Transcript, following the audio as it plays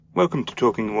Welcome to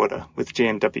Talking Water with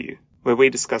GNW, where we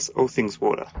discuss all things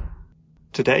water.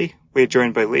 Today, we are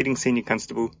joined by leading senior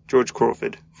constable George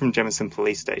Crawford from Jamieson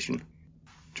Police Station.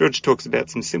 George talks about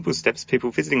some simple steps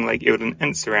people visiting Lake Eildon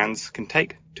and its surrounds can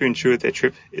take to ensure their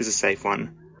trip is a safe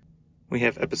one. We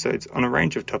have episodes on a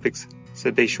range of topics, so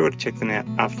be sure to check them out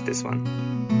after this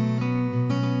one.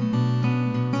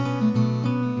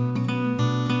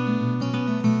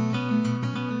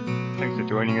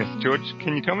 Joining us, George.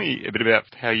 Can you tell me a bit about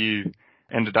how you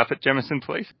ended up at Jamieson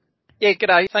Police? Yeah,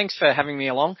 g'day. Thanks for having me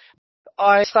along.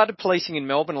 I started policing in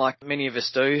Melbourne like many of us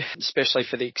do, especially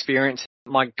for the experience.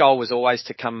 My goal was always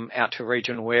to come out to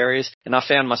regional areas, and I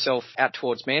found myself out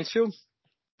towards Mansfield.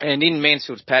 And in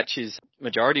Mansfield's patch is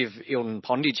majority of Eildon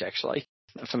Pondage, actually,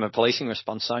 from a policing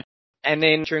response zone. And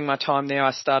then during my time there,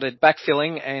 I started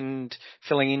backfilling and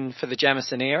filling in for the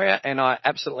Jamieson area, and I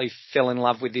absolutely fell in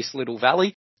love with this little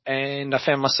valley. And I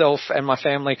found myself and my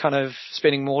family kind of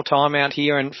spending more time out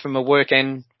here and from a work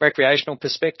and recreational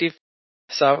perspective.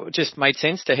 So it just made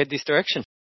sense to head this direction.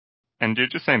 And you're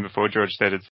just saying before, George,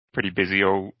 that it's pretty busy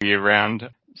all year round.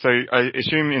 So I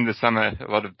assume in the summer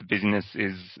a lot of the business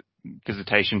is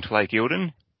visitation to Lake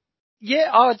Eildon?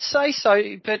 Yeah, I would say so.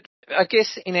 But I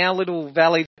guess in our little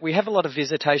valley, we have a lot of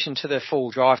visitation to the full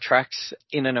drive tracks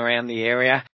in and around the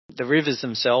area. The rivers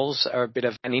themselves are a bit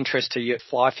of an interest to your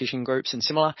fly fishing groups and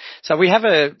similar. So we have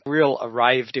a real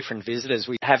array of different visitors.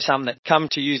 We have some that come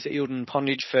to use the Eildon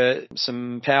Pondage for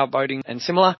some power boating and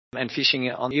similar and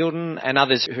fishing on Eildon, and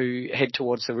others who head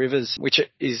towards the rivers, which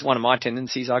is one of my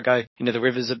tendencies. I go into the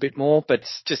rivers a bit more, but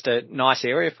it's just a nice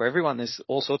area for everyone. There's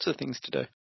all sorts of things to do.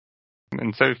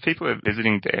 And so if people are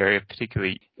visiting the area,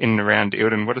 particularly in and around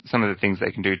Eildon, what are some of the things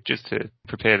they can do just to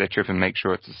prepare their trip and make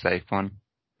sure it's a safe one?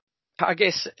 I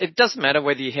guess it doesn't matter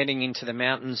whether you're heading into the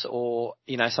mountains or,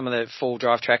 some of the full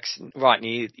drive tracks right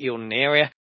near the Eildon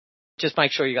area. Just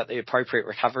make sure you got the appropriate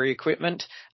recovery equipment.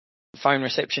 Phone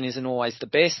reception isn't always the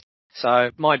best.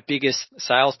 So my biggest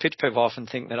sales pitch, people often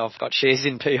think that I've got shares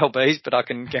in PLBs, but I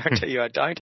can guarantee you I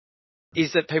don't,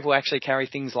 is that people actually carry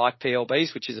things like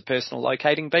PLBs, which is a personal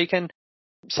locating beacon.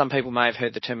 Some people may have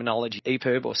heard the terminology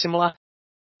EPIRB or similar,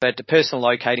 but the personal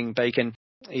locating beacon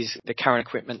is the current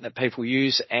equipment that people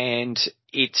use, and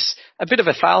it's a bit of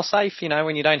a fail-safe,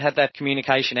 when you don't have that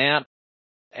communication out,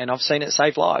 and I've seen it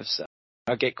save lives.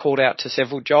 I get called out to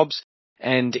several jobs,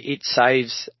 and it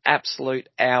saves absolute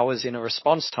hours in a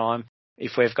response time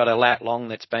if we've got a lat long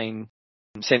that's been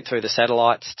sent through the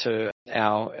satellites to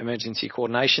our emergency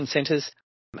coordination centres,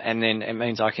 and then it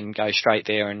means I can go straight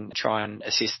there and try and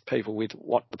assist people with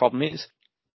what the problem is.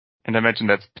 And I imagine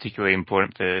that's particularly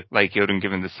important for Lake Eildon,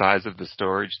 given the size of the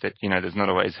storage that, there's not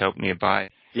always help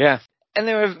nearby. Yeah. And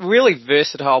they're a really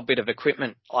versatile bit of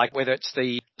equipment, like whether it's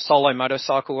the solo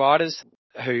motorcycle riders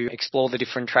who explore the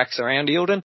different tracks around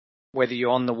Eildon, whether you're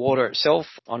on the water itself,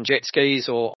 on jet skis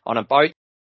or on a boat.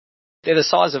 They're the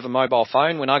size of a mobile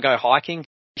phone. When I go hiking,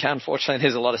 unfortunately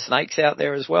there's a lot of snakes out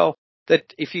there as well,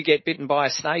 that if you get bitten by a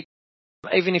snake,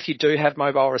 even if you do have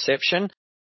mobile reception,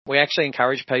 we actually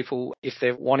encourage people, if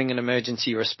they're wanting an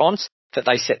emergency response, that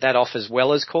they set that off as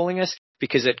well as calling us,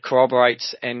 because it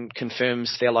corroborates and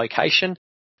confirms their location.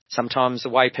 Sometimes the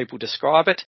way people describe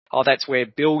it, that's where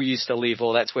Bill used to live,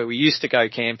 or that's where we used to go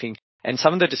camping. And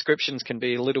some of the descriptions can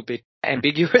be a little bit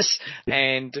ambiguous.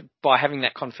 And by having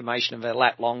that confirmation of a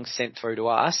lat long sent through to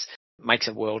us, makes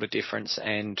a world of difference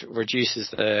and reduces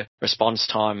the response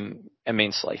time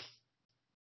immensely.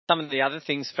 Some of the other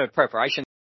things for preparation,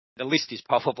 the list is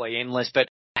probably endless, but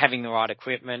having the right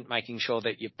equipment, making sure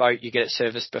that your boat, you get it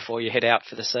serviced before you head out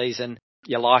for the season.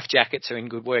 Your life jackets are in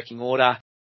good working order.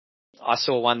 I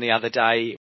saw one the other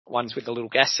day, ones with the little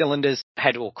gas cylinders,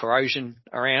 had all corrosion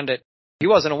around it. He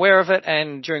wasn't aware of it,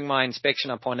 and during my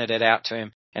inspection I pointed it out to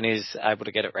him, and he was able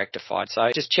to get it rectified. So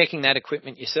just checking that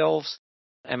equipment yourselves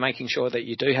and making sure that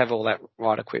you do have all that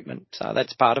right equipment. So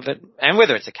that's part of it. And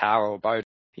whether it's a car or a boat,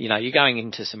 you're going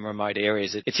into some remote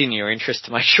areas, it's in your interest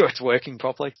to make sure it's working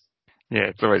properly. Yeah,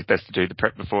 it's always best to do the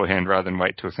prep beforehand rather than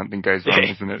wait till something goes wrong,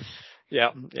 isn't it? Yeah.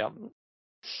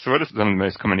 So what are some of the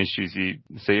most common issues you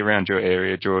see around your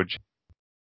area, George?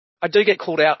 I do get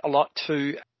called out a lot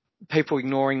to people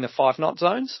ignoring the 5-knot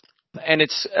zones, and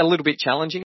it's a little bit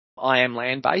challenging. I am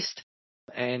land-based,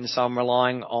 and so I'm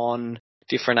relying on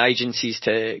different agencies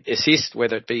to assist,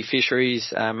 whether it be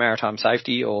fisheries, maritime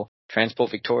safety, or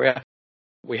Transport Victoria.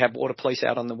 We have water police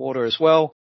out on the water as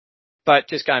well. But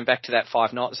just going back to that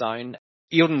 5-knot zone,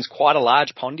 Eildon's quite a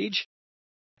large pondage,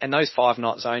 and those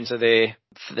 5-knot zones are there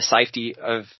for the safety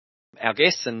of our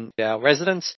guests and our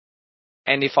residents.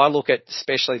 And if I look at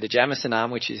especially the Jamieson arm,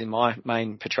 which is in my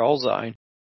main patrol zone,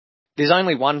 There's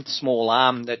only one small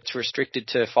arm that's restricted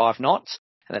to 5 knots,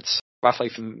 and that's roughly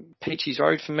from Peachy's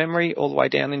Road from memory all the way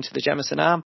down into the Jamieson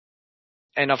Arm.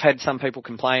 And I've had some people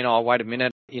complain, oh, wait a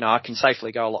minute, I can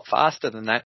safely go a lot faster than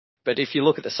that. But if you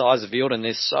look at the size of Eildon,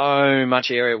 there's so much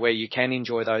area where you can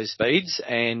enjoy those speeds,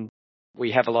 and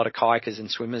we have a lot of kayakers and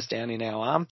swimmers down in our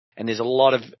arm, and there's a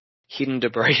lot of hidden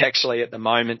debris actually at the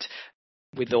moment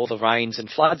with all the rains and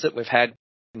floods that we've had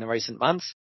in the recent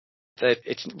months, that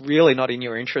it's really not in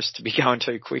your interest to be going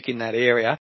too quick in that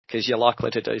area because you're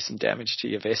likely to do some damage to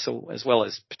your vessel as well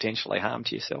as potentially harm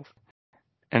to yourself.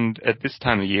 And at this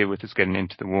time of year, with us getting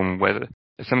into the warmer weather,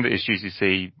 are some of the issues you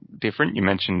see different? You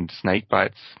mentioned snake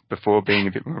bites before being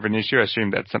a bit more of an issue. I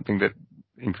assume that's something that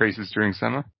increases during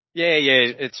summer? Yeah,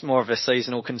 it's more of a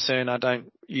seasonal concern. I don't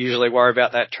usually worry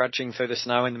about that trudging through the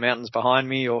snow in the mountains behind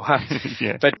me or,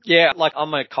 yeah. But yeah, like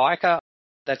I'm a kayaker.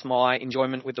 That's my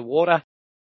enjoyment with the water.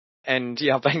 And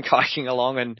yeah, I've been kayaking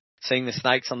along and seeing the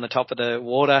snakes on the top of the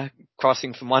water,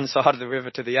 crossing from one side of the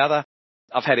river to the other.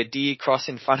 I've had a deer cross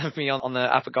in front of me on the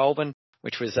Upper Goulburn,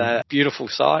 which was a beautiful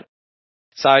sight.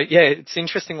 So yeah, it's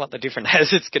interesting what the different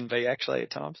hazards can be actually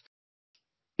at times.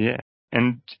 Yeah.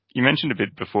 And you mentioned a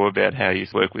bit before about how you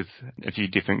work with a few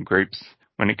different groups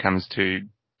when it comes to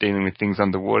dealing with things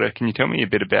underwater. Can you tell me a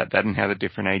bit about that and how the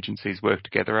different agencies work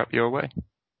together up your way?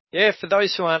 Yeah, for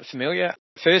those who aren't familiar,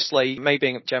 firstly, me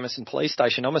being at Jamieson Police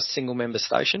Station, I'm a single member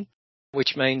station,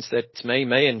 which means that it's me,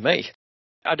 and me.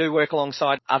 I do work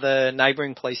alongside other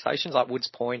neighbouring police stations like Woods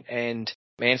Point and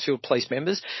Mansfield police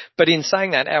members. But in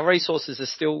saying that, our resources are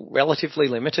still relatively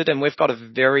limited and we've got a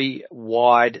very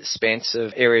wide span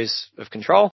of areas of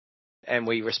control. And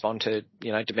we respond to,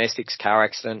 domestics, car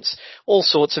accidents, all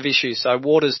sorts of issues. So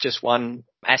water's just one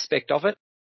aspect of it.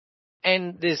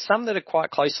 And there's some that are quite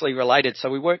closely related.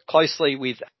 So we work closely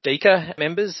with DECA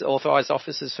members, authorised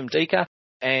officers from DECA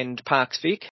and Parks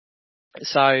Vic.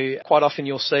 So quite often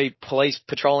you'll see police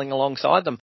patrolling alongside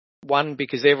them. One,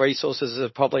 because their resources are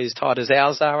probably as tight as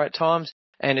ours are at times,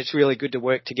 and it's really good to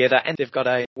work together. And they've got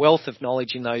a wealth of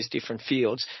knowledge in those different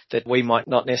fields that we might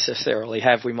not necessarily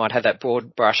have. We might have that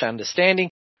broad brush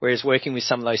understanding, whereas working with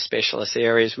some of those specialist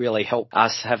areas really help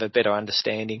us have a better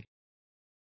understanding.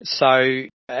 So,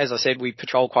 as I said, we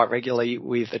patrol quite regularly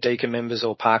with the DECA members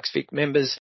or Parks Vic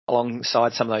members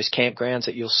alongside some of those campgrounds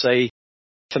that you'll see.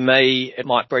 For me, it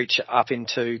might breach up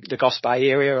into the Goss Bay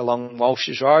area along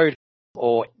Walsh's Road,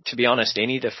 or, to be honest,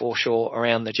 any of the foreshore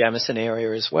around the Jamieson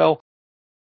area as well.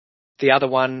 The other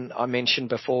one I mentioned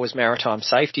before was Maritime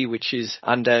Safety, which is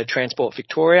under Transport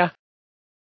Victoria.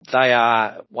 They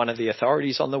are one of the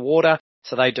authorities on the water,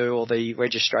 so they do all the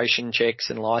registration checks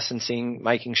and licensing,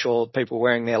 making sure people are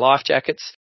wearing their life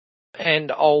jackets.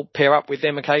 And I'll pair up with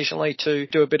them occasionally to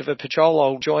do a bit of a patrol.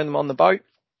 I'll join them on the boat.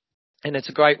 And it's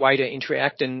a great way to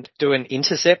interact and do an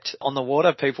intercept on the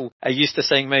water. People are used to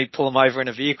seeing me pull them over in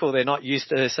a vehicle. They're not used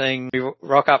to seeing me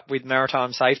rock up with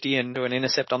Maritime Safety and do an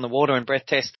intercept on the water and breath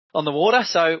test on the water.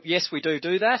 So yes, we do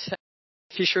that.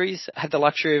 Fisheries, had the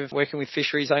luxury of working with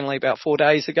fisheries only about 4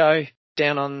 days ago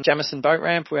down on Jamieson Boat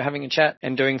Ramp. We're having a chat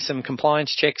and doing some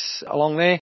compliance checks along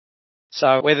there.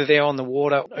 So whether they're on the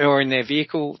water or in their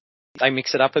vehicle, they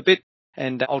mix it up a bit.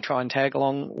 And I'll try and tag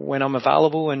along when I'm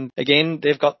available. And again,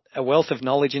 they've got a wealth of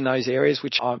knowledge in those areas,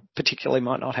 which I particularly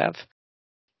might not have.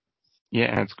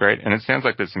 Yeah, that's great. And it sounds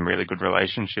like there's some really good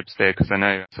relationships there, because I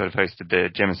know I sort of hosted the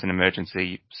Jamieson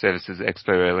Emergency Services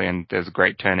Expo early and there's a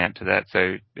great turnout to that.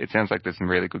 So it sounds like there's some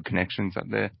really good connections up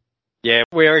there. Yeah,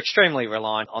 we're extremely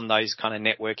reliant on those kind of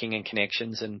networking and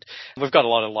connections. And we've got a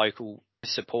lot of local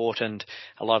support and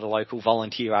a lot of local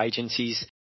volunteer agencies.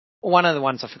 One of the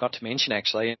ones I forgot to mention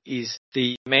actually is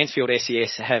the Mansfield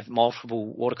SES have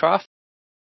multiple watercraft,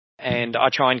 and I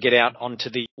try and get out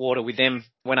onto the water with them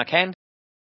when I can.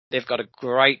 They've got a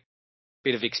great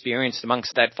bit of experience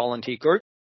amongst that volunteer group,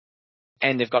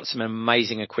 and they've got some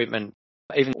amazing equipment.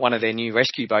 Even one of their new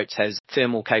rescue boats has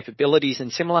thermal capabilities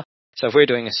and similar. So if we're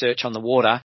doing a search on the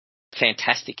water,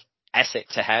 fantastic asset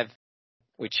to have,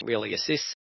 which really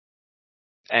assists.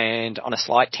 And on a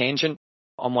slight tangent,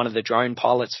 I'm one of the drone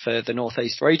pilots for the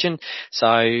Northeast region,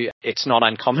 so it's not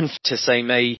uncommon to see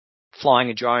me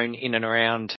flying a drone in and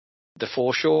around the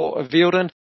foreshore of Eildon,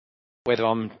 whether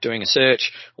I'm doing a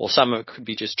search or some of it could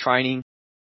be just training.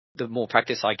 The more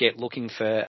practice I get looking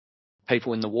for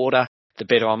people in the water, the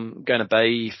better I'm going to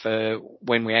be for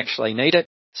when we actually need it.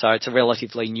 So it's a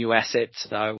relatively new asset.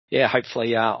 So yeah,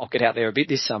 hopefully I'll get out there a bit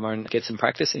this summer and get some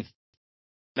practice in.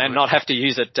 And not have to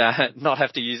use it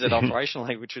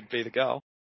operationally, which would be the goal.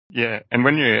 Yeah, and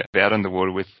when you're out on the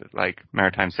water with like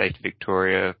Maritime Safety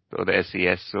Victoria or the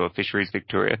SES or Fisheries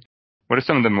Victoria, what are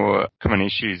some of the more common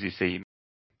issues you see?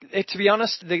 To be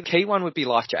honest, the key one would be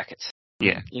life jackets.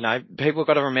 Yeah. You know, people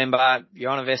got to remember, you're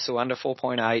on a vessel under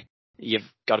 4.8, you've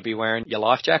got to be wearing your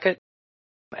life jacket,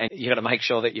 and you've got to make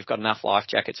sure that you've got enough life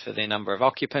jackets for the number of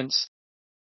occupants.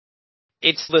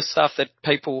 It's the stuff that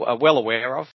people are well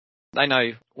aware of. They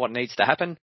know what needs to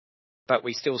happen, but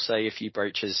we still see a few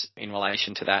breaches in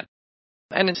relation to that.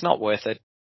 And it's not worth it.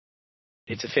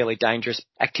 It's a fairly dangerous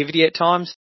activity at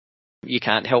times. You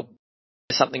can't help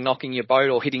something knocking your boat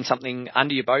or hitting something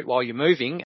under your boat while you're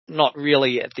moving. Not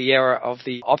really at the error of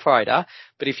the operator,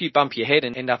 but if you bump your head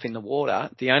and end up in the water,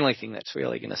 the only thing that's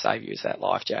really going to save you is that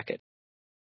life jacket.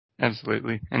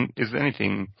 Absolutely. And is there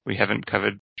anything we haven't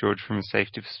covered, George, from a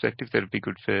safety perspective that would be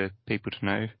good for people to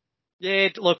know? Yeah,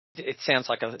 look, it sounds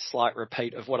like a slight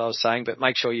repeat of what I was saying, but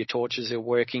make sure your torches are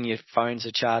working, your phones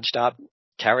are charged up.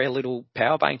 Carry a little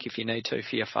power bank if you need to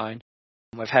for your phone.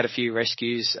 We've had a few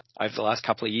rescues over the last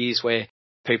couple of years where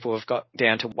people have got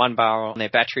down to 1 bar on their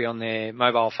battery on their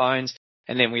mobile phones,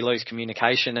 and then we lose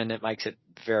communication and it makes it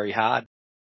very hard.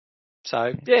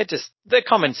 So, yeah, just the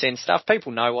common sense stuff.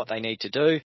 People know what they need to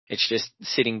do. It's just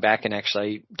sitting back and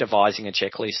actually devising a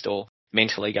checklist or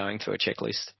mentally going through a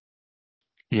checklist.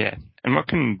 Yeah. And what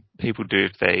can people do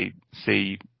if they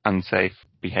see unsafe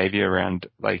behaviour around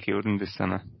Lake Eildon this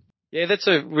summer? Yeah, that's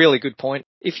a really good point.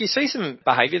 If you see some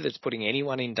behaviour that's putting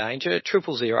anyone in danger,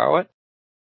 000 it.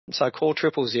 So call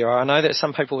 000. I know that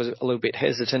some people are a little bit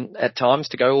hesitant at times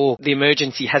to go, oh, the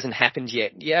emergency hasn't happened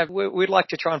yet. Yeah, we'd like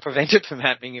to try and prevent it from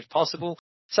happening if possible.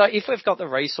 So if we've got the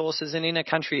resources and in a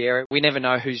country area, we never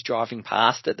know who's driving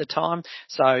past at the time.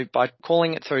 So by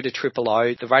calling it through to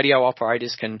 000, the radio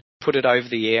operators can put it over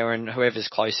the air and whoever's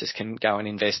closest can go and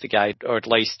investigate or at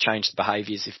least change the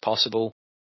behaviours if possible.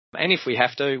 And if we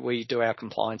have to, we do our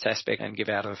compliance aspect and give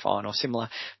out a fine or similar.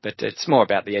 But it's more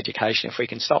about the education. If we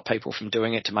can stop people from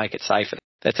doing it to make it safer,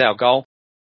 that's our goal.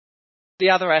 The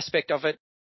other aspect of it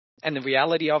and the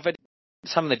reality of it,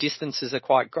 some of the distances are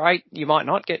quite great. You might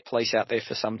not get police out there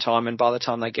for some time, and by the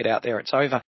time they get out there, it's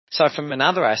over. So from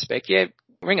another aspect, yeah,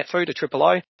 ring it through to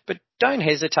 000, but don't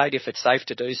hesitate if it's safe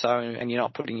to do so and you're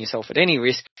not putting yourself at any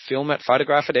risk. Film it,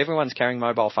 photograph it. Everyone's carrying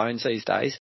mobile phones these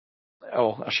days.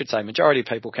 Or I should say majority of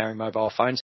people carrying mobile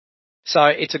phones. So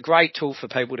it's a great tool for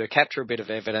people to capture a bit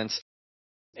of evidence.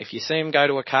 If you see them go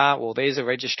to a car, well, there's a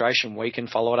registration. We can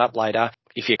follow it up later.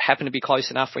 If you happen to be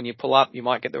close enough when you pull up, you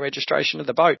might get the registration of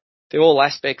the boat. They're all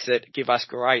aspects that give us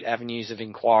great avenues of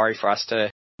inquiry for us to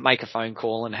make a phone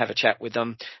call and have a chat with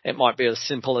them. It might be as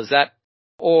simple as that.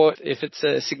 Or if it's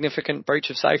a significant breach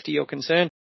of safety or concern,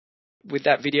 with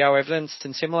that video evidence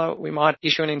and similar, we might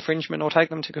issue an infringement or take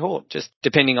them to court, just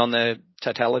depending on the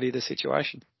totality of the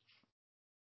situation.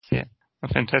 Yeah,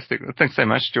 well, fantastic. Well, thanks so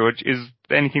much, George. Is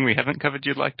there anything we haven't covered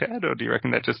you'd like to add, or do you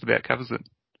reckon that just about covers it?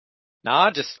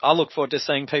 No, I look forward to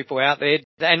seeing people out there.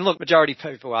 And look, majority of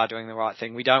people are doing the right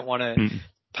thing. We don't want to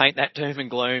paint that doom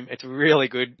and gloom. It's really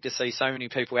good to see so many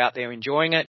people out there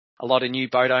enjoying it. A lot of new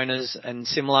boat owners and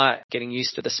similar getting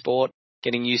used to the sport,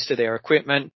 getting used to their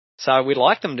equipment. So we'd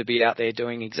like them to be out there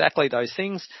doing exactly those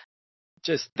things,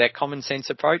 just that common sense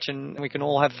approach, and we can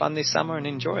all have fun this summer and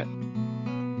enjoy it.